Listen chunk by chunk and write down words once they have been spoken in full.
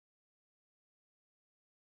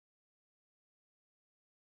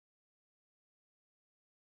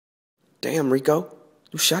Damn, Rico,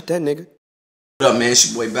 you shot that nigga. What up, man?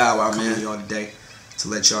 It's your boy Bow Wow, man. Y'all today to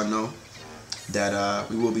let y'all know that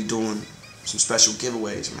we will be doing some special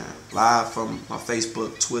giveaways, man. Live from my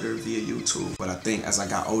Facebook, Twitter, via YouTube. But I think as I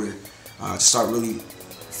got older, to start really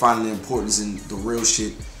finding the importance in the real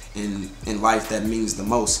shit in life that means the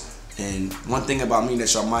most. And one thing about me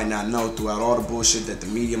that y'all might not know, throughout all the bullshit that the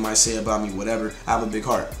media might say about me, whatever, I have a big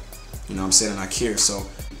heart. You know what I'm saying? And I care. So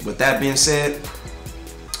with that being said,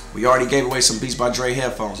 we already gave away some Beats by Dre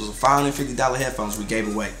headphones. It was $550 headphones we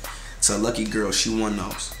gave away to a lucky girl. She won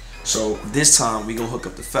those. So this time we gonna hook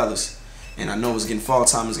up the fellas. And I know it's getting fall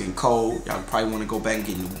time, it's getting cold. Y'all probably wanna go back and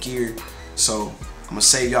get new gear. So I'm gonna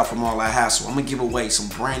save y'all from all that hassle. I'm gonna give away some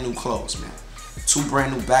brand new clothes, man. 2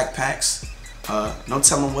 brand new backpacks. No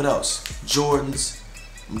telling what else. Jordans.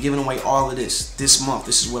 I'm giving away all of this month.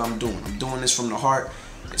 This is what I'm doing. I'm doing this from the heart.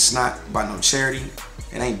 It's not by no charity.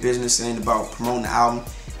 It ain't business. It ain't about promoting the album.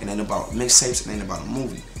 It ain't about mixtapes. It ain't about a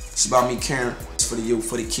movie. It's about me caring for the youth,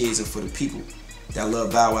 for the kids, and for the people that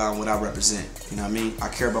love Bow Wow and what I represent. You know what I mean? I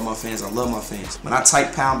care about my fans. I love my fans. When I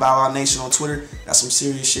type pound Bow Wow Nation on Twitter, that's some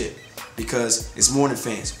serious shit. Because it's more than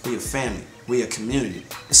fans. We a family. We a community.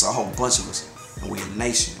 It's a whole bunch of us. And we a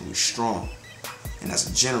nation. And we strong. And as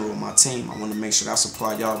a general of my team, I want to make sure that I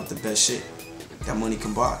supply y'all with the best shit that money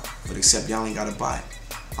can buy. But except y'all ain't got to buy it.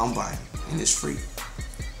 I'm buying it. And it's free.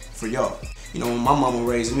 For y'all. You know, when my mama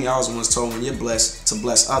raised me, I was once told when you're blessed to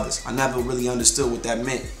bless others. I never really understood what that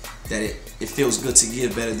meant. That it feels good to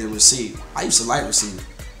give better than receive. I used to like receiving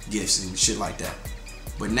gifts and shit like that.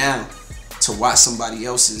 But now, to watch somebody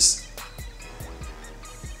else's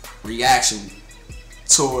reaction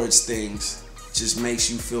towards things just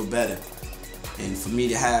makes you feel better. And for me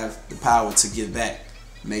to have the power to give back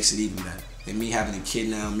makes it even better. And me having a kid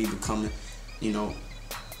now, me becoming, you know,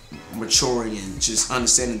 maturing and just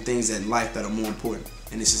understanding things in life that are more important.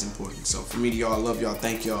 And this is important. So for me to y'all, I love y'all,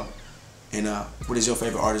 thank y'all. And what is your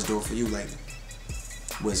favorite artist doing for you lately?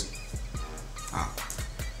 Wisdom.